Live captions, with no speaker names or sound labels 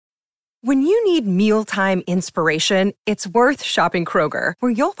When you need mealtime inspiration, it's worth shopping Kroger,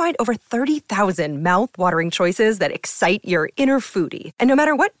 where you'll find over 30,000 mouth-watering choices that excite your inner foodie. And no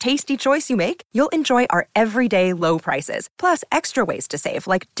matter what tasty choice you make, you'll enjoy our everyday low prices, plus extra ways to save,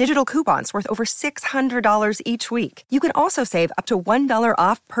 like digital coupons worth over $600 each week. You can also save up to $1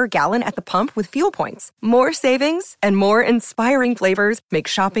 off per gallon at the pump with fuel points. More savings and more inspiring flavors make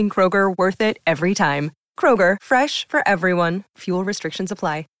shopping Kroger worth it every time. Kroger, fresh for everyone. Fuel restrictions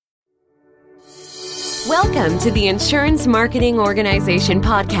apply. Welcome to the Insurance Marketing Organization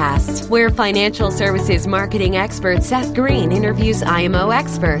podcast, where financial services marketing expert Seth Green interviews IMO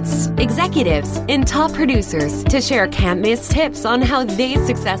experts, executives, and top producers to share can't-miss tips on how they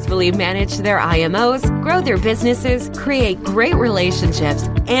successfully manage their IMOs, grow their businesses, create great relationships,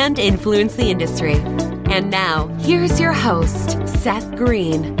 and influence the industry. And now, here's your host, Seth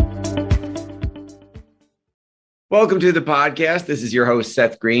Green. Welcome to the podcast. This is your host,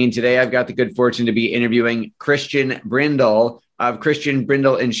 Seth Green. Today, I've got the good fortune to be interviewing Christian Brindle of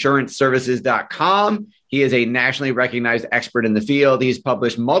ChristianBrindleInsuranceServices.com. He is a nationally recognized expert in the field. He's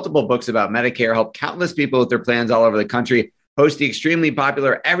published multiple books about Medicare, helped countless people with their plans all over the country, hosts the extremely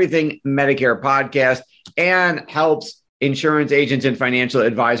popular Everything Medicare podcast, and helps insurance agents and financial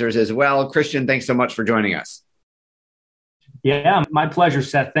advisors as well. Christian, thanks so much for joining us. Yeah, my pleasure,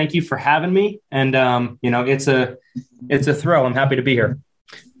 Seth. Thank you for having me. And, it's a thrill. I'm happy to be here.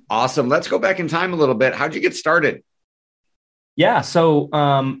 Awesome. Let's go back in time a little bit. How'd you get started? Yeah. So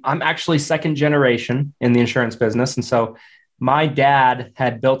I'm actually second generation in the insurance business. And so my dad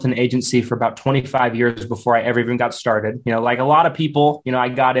had built an agency for about 25 years before I ever even got started. Like a lot of people, I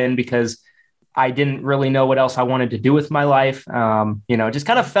got in because I didn't really know what else I wanted to do with my life. Just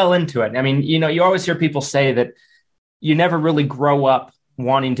kind of fell into it. I mean, you always hear people say that you never really grow up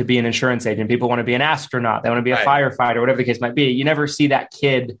wanting to be an insurance agent. People want to be an astronaut. They want to be a firefighter, whatever the case might be. You never see that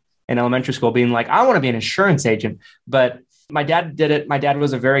kid in elementary school being like, I want to be an insurance agent. But my dad did it. My dad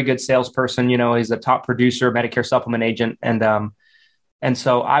was a very good salesperson. He's a top producer, Medicare supplement agent. And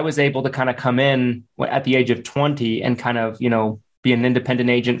so I was able to kind of come in at the age of 20 and kind of, be an independent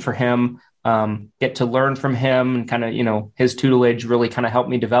agent for him, get to learn from him, and kind of, his tutelage really kind of helped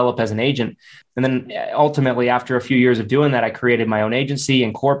me develop as an agent. And then ultimately, after a few years of doing that, I created my own agency,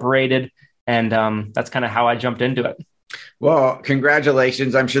 incorporated, and that's kind of how I jumped into it. Well,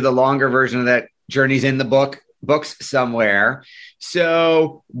 congratulations. I'm sure the longer version of that journey's in the books somewhere.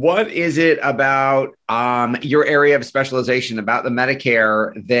 So what is it about your area of specialization, about the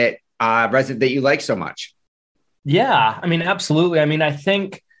Medicare that that you like so much? Yeah, I mean, absolutely. I mean, I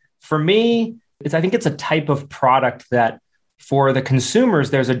think for me, I think it's a type of product that for the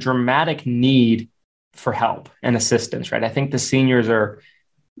consumers, there's a dramatic need for help and assistance, right? I think the seniors are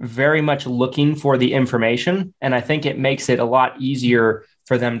very much looking for the information. And I think it makes it a lot easier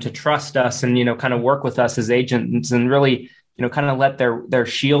for them to trust us and, kind of work with us as agents and really, kind of let their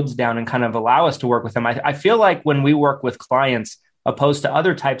shields down and kind of allow us to work with them. I feel like when we work with clients, opposed to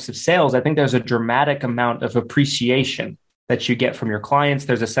other types of sales, I think there's a dramatic amount of appreciation that you get from your clients.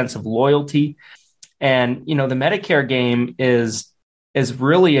 There's a sense of loyalty. And, the Medicare game is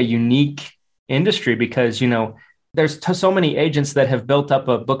really a unique industry because, there's so many agents that have built up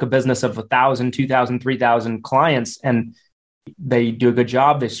a book of business of 1,000, 2,000, 3,000 clients, and they do a good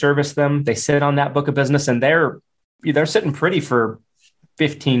job. They service them. They sit on that book of business, and they're sitting pretty for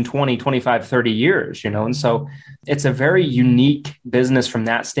 15, 20, 25, 30 years, and so it's a very unique business from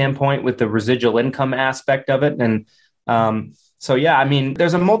that standpoint with the residual income aspect of it. And so, yeah, I mean,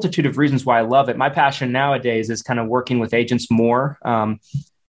 there's a multitude of reasons why I love it. My passion nowadays is kind of working with agents more.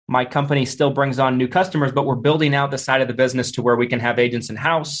 My company still brings on new customers, but we're building out the side of the business to where we can have agents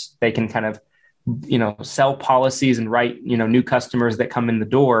in-house. They can kind of, sell policies and write, new customers that come in the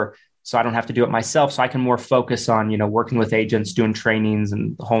door. So I don't have to do it myself. So I can more focus on, working with agents, doing trainings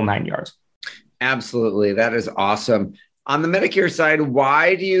and the whole 9 yards. Absolutely. That is awesome. On the Medicare side,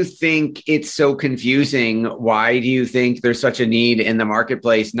 why do you think it's so confusing? Why do you think there's such a need in the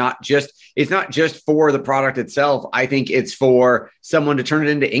marketplace? It's not just for the product itself. I think it's for someone to turn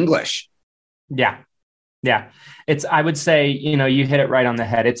it into English. Yeah. I would say, you hit it right on the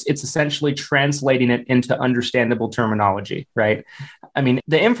head. It's essentially translating it into understandable terminology, right? I mean,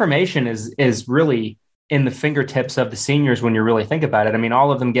 the information is really in the fingertips of the seniors when you really think about it. I mean,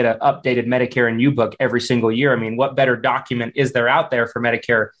 all of them get an updated Medicare and U book every single year. I mean, what better document is there out there for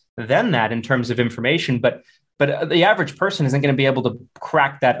Medicare than that in terms of information? But the average person isn't going to be able to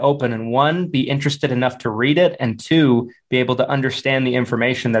crack that open and, one, be interested enough to read it, and two, be able to understand the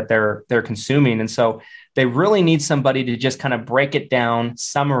information that they're consuming. And so they really need somebody to just kind of break it down,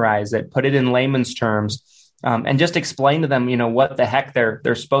 summarize it, put it in layman's terms, and just explain to them, what the heck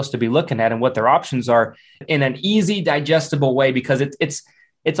they're supposed to be looking at and what their options are in an easy, digestible way, because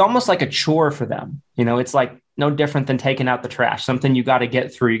it's almost like a chore for them. It's like no different than taking out the trash, something you got to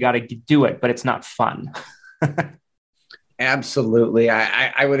get through, you got to do it, but it's not fun. Absolutely.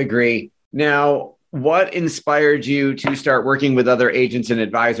 I would agree. Now, what inspired you to start working with other agents and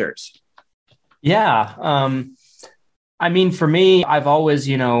advisors? Yeah. For me, I've always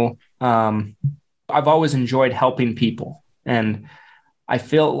enjoyed helping people. And I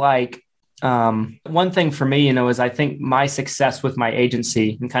feel like one thing for me, is I think my success with my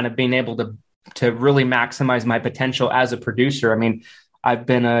agency and kind of being able to really maximize my potential as a producer. I've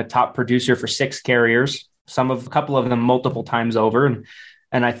been a top producer for 6 carriers, a couple of them multiple times over.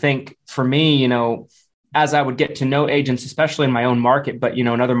 And I think for me, as I would get to know agents, especially in my own market, but, in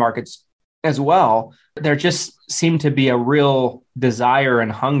other markets as well, there just seemed to be a real desire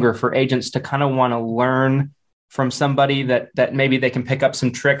and hunger for agents to kind of want to learn from somebody that maybe they can pick up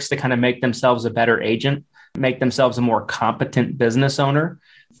some tricks to kind of make themselves a better agent, make themselves a more competent business owner.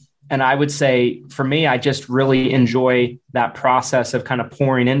 And I would say for me, I just really enjoy that process of kind of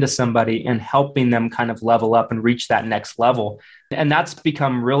pouring into somebody and helping them kind of level up and reach that next level. And that's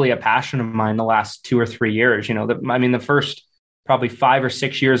become really a passion of mine the last 2 or 3 years. The first probably 5 or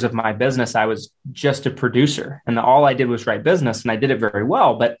 6 years of my business, I was just a producer and all I did was write business, and I did it very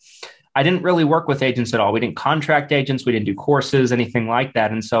well, but I didn't really work with agents at all. We didn't contract agents. We didn't do courses, anything like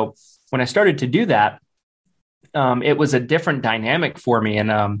that. And so when I started to do that, it was a different dynamic for me.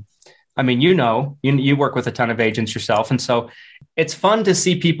 And you work with a ton of agents yourself. And so it's fun to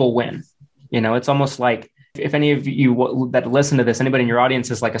see people win. It's almost like if any of you that listen to this, anybody in your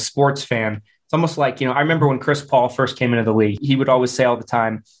audience is like a sports fan, it's almost like, I remember when Chris Paul first came into the league, he would always say all the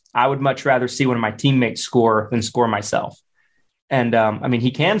time, I would much rather see one of my teammates score than score myself. And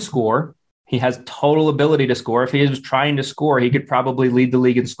he can score. He has total ability to score. If he was trying to score, he could probably lead the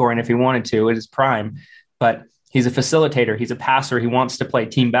league in scoring if he wanted to at his prime. But he's a facilitator. He's a passer. He wants to play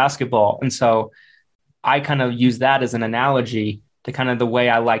team basketball. And so I kind of use that as an analogy to kind of the way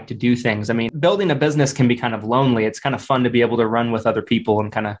I like to do things. Building a business can be kind of lonely. It's kind of fun to be able to run with other people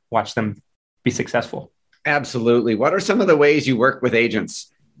and kind of watch them be successful. Absolutely. What are some of the ways you work with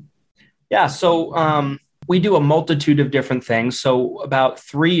agents? Yeah. So we do a multitude of different things. So about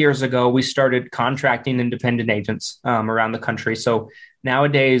 3 years ago, we started contracting independent agents around the country. So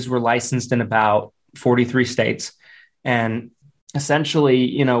nowadays we're licensed in about 43 states. And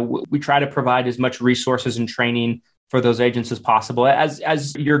essentially, we try to provide as much resources and training for those agents as possible,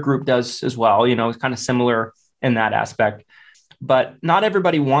 as your group does as well. It's kind of similar in that aspect. But not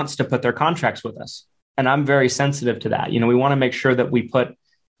everybody wants to put their contracts with us. And I'm very sensitive to that. We want to make sure that we put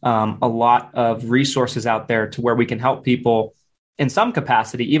a lot of resources out there to where we can help people in some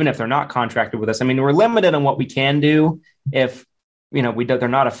capacity, even if they're not contracted with us. We're limited on what we can do if, they're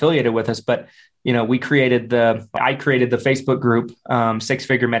not affiliated with us, but I created the Facebook group,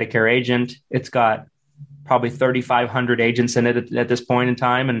 6-Figure Medicare Agent. It's got probably 3,500 agents in it at this point in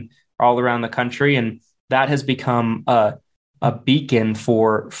time and all around the country. And that has become a beacon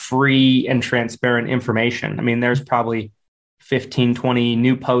for free and transparent information. There's probably 15, 20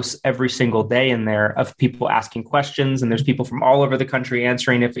 new posts every single day in there of people asking questions. And there's people from all over the country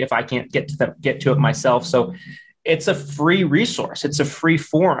answering if I can't get to it myself. So it's a free resource. It's a free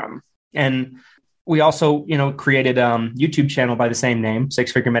forum. And we also, created a YouTube channel by the same name,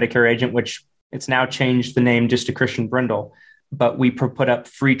 6-Figure Medicare Agent, which it's now changed the name just to Christian Brindle. But we put up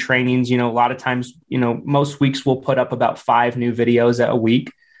free trainings. A lot of times, most weeks we'll put up about 5 new videos a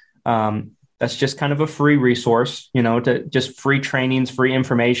week. That's just kind of a free resource, to just free trainings, free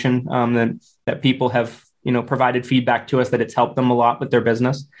information that people have, provided feedback to us that it's helped them a lot with their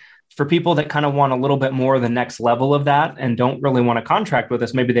business. For people that kind of want a little bit more of the next level of that and don't really want to contract with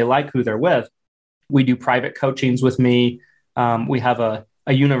us, maybe they like who they're with. We do private coachings with me. We have a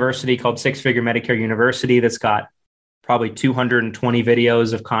university called 6-Figure Medicare University that's got probably 220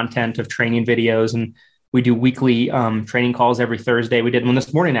 videos of content, of training videos. And we do weekly training calls every Thursday. We did one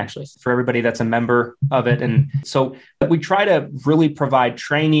this morning, actually, for everybody that's a member of it. And so we try to really provide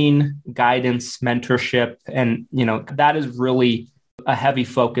training, guidance, mentorship. And, that is really a heavy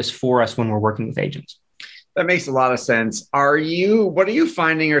focus for us when we're working with agents. That makes a lot of sense. What are you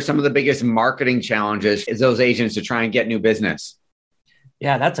finding are some of the biggest marketing challenges as those agents to try and get new business?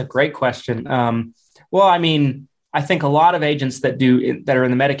 Yeah, that's a great question. I think a lot of agents that are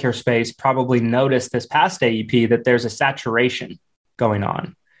in the Medicare space probably noticed this past AEP that there's a saturation going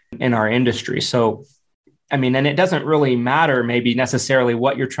on in our industry. So, and it doesn't really matter maybe necessarily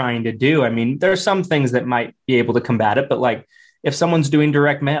what you're trying to do. There's some things that might be able to combat it, but like if someone's doing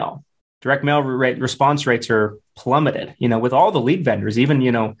direct mail direct mail response rates are plummeted, with all the lead vendors, even,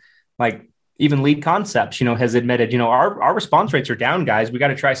 even Lead Concepts, has admitted, our response rates are down, guys. We got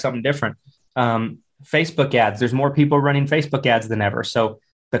to try something different. Facebook ads, there's more people running Facebook ads than ever. So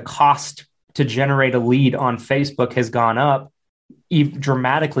the cost to generate a lead on Facebook has gone up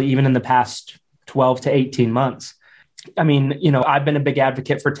dramatically, even in the past 12 to 18 months. I mean, I've been a big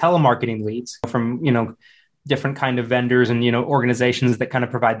advocate for telemarketing leads from, different kind of vendors and, organizations that kind of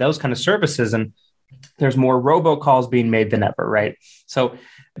provide those kind of services. And there's more robocalls being made than ever, right? So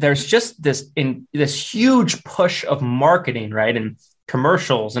there's just this huge push of marketing, right? And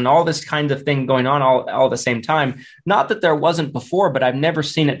commercials and all this kind of thing going on all at the same time. Not that there wasn't before, but I've never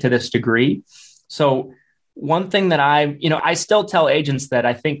seen it to this degree. So one thing that I still tell agents that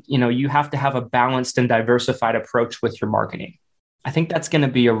I think, you have to have a balanced and diversified approach with your marketing. I think that's going to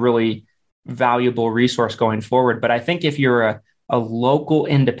be a really valuable resource going forward. But I think if you're a local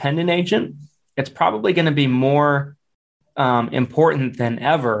independent agent, it's probably going to be more important than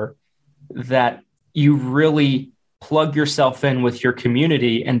ever that you really plug yourself in with your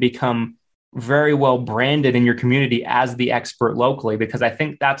community and become very well branded in your community as the expert locally, because I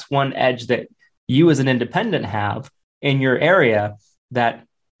think that's one edge that you as an independent have in your area that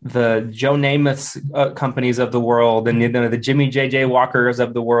the Joe Namath's companies of the world and the Jimmy J.J. Walkers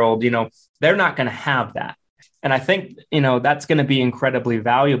of the world, they're not going to have that. And I think, that's going to be incredibly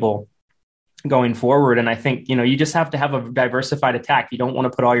valuable going forward. And I think, you just have to have a diversified attack. You don't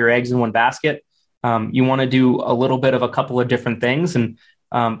want to put all your eggs in one basket. You want to do a little bit of a couple of different things. And,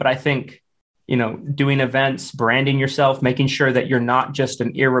 but I think, doing events, branding yourself, making sure that you're not just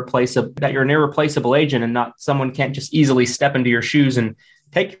you're an irreplaceable agent and not someone can't just easily step into your shoes and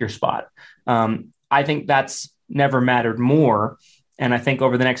take your spot. I think that's never mattered more. And I think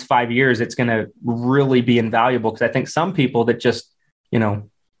over the next 5 years, it's going to really be invaluable because I think some people that just,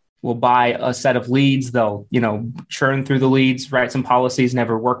 will buy a set of leads, they'll, churn through the leads, write some policies,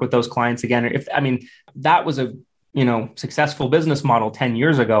 never work with those clients again. That was a, successful business model 10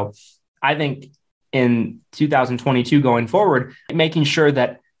 years ago. I think in 2022 going forward, making sure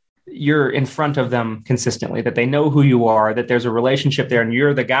that you're in front of them consistently, that they know who you are, that there's a relationship there and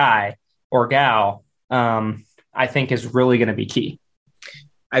you're the guy or gal, I think is really going to be key.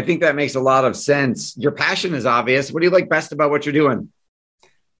 I think that makes a lot of sense. Your passion is obvious. What do you like best about what you're doing?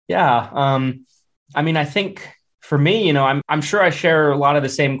 Yeah. I think for me, I'm sure I share a lot of the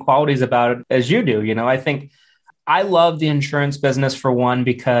same qualities about it as you do. I think I love the insurance business for one,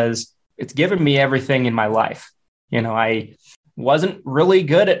 because it's given me everything in my life. I wasn't really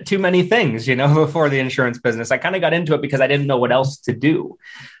good at too many things, before the insurance business. I kind of got into it because I didn't know what else to do.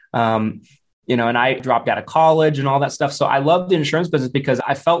 And I dropped out of college and all that stuff. So I love the insurance business because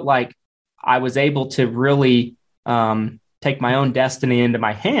I felt like I was able to really take my own destiny into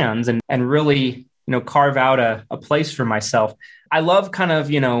my hands and really, carve out a place for myself. I love kind of,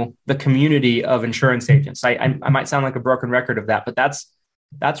 the community of insurance agents. I might sound like a broken record of that, but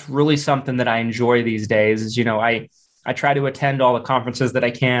that's really something that I enjoy these days is, I try to attend all the conferences that I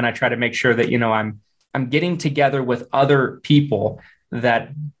can. I try to make sure that, I'm getting together with other people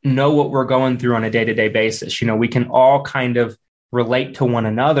that know what we're going through on a day-to-day basis. We can all kind of relate to one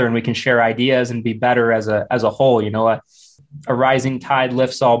another and we can share ideas and be better as a whole. A rising tide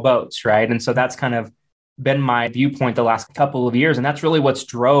lifts all boats, right? And so that's kind of been my viewpoint the last couple of years. And that's really what's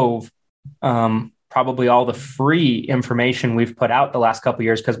drove probably all the free information we've put out the last couple of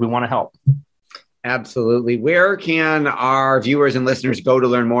years because we want to help. Absolutely. Where can our viewers and listeners go to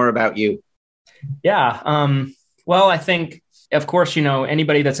learn more about you? Yeah. Well, I think, of course,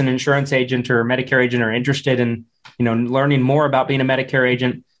 anybody that's an insurance agent or Medicare agent or interested in, learning more about being a Medicare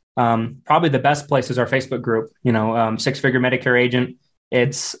agent, probably the best place is our Facebook group, Six Figure Medicare Agent.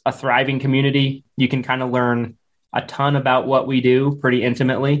 It's a thriving community. You can kind of learn a ton about what we do pretty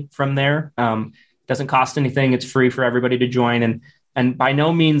intimately from there. Doesn't cost anything. It's free for everybody to join. And by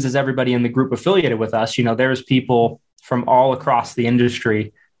no means is everybody in the group affiliated with us. There's people from all across the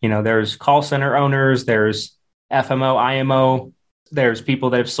industry. There's call center owners, there's FMO, IMO, there's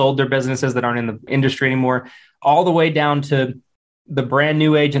people that have sold their businesses that aren't in the industry anymore, all the way down to the brand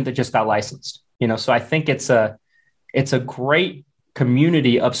new agent that just got licensed. So I think it's a great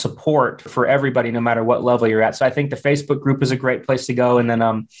community of support for everybody, no matter what level you're at. So I think the Facebook group is a great place to go. And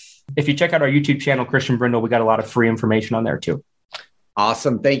then if you check out our YouTube channel, Christian Brindle, we got a lot of free information on there too.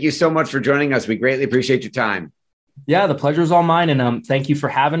 Awesome. Thank you so much for joining us. We greatly appreciate your time. Yeah, the pleasure is all mine. And thank you for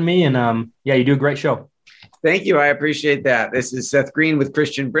having me. And you do a great show. Thank you. I appreciate that. This is Seth Green with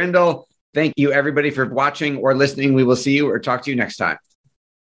Christian Brindle. Thank you, everybody, for watching or listening. We will see you or talk to you next time.